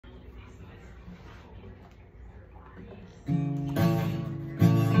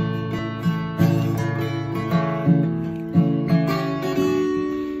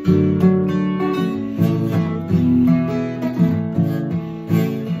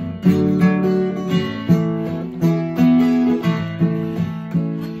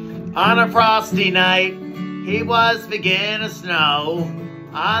On a frosty night, he was beginning to snow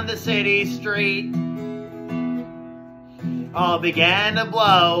on the city street. All began to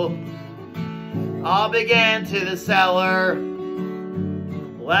blow, all began to the cellar.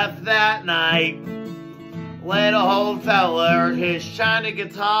 Left that night, little old feller, his shiny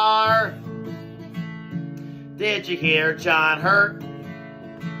guitar. Did you hear John Hurt?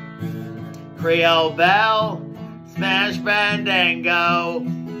 Creole Bell, Smash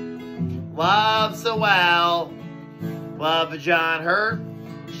Bandango. Love so well, love John Hurt,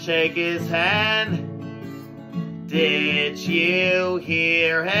 shake his hand. Did you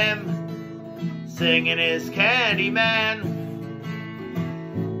hear him singing his Candyman?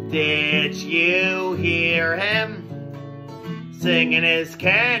 Did you hear him singing his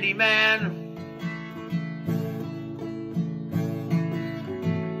Candyman?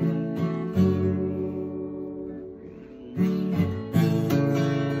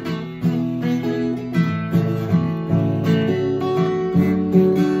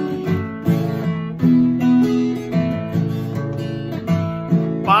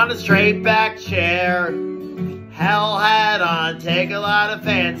 On a straight back chair, hell hat on, take a lot of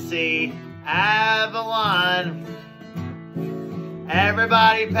fancy Avalon.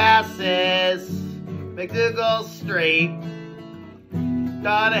 Everybody passes McDougal Street.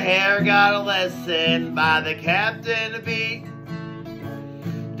 Got a hair, gotta listen by the captain to beat.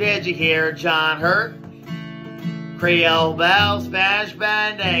 Did you hear John Hurt? Creole Bell, Smash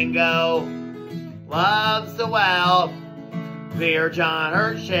Bandango. Love so well. Hear John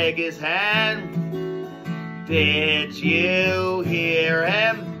Hurt, shake his hand. Did you hear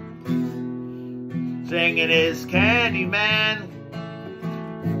him singing his Candyman?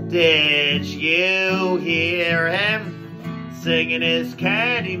 Did you hear him singing his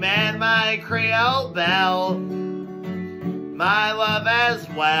Candyman? My Creole Belle, my love as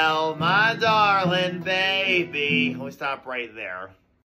well, my darling baby. Let me stop right there.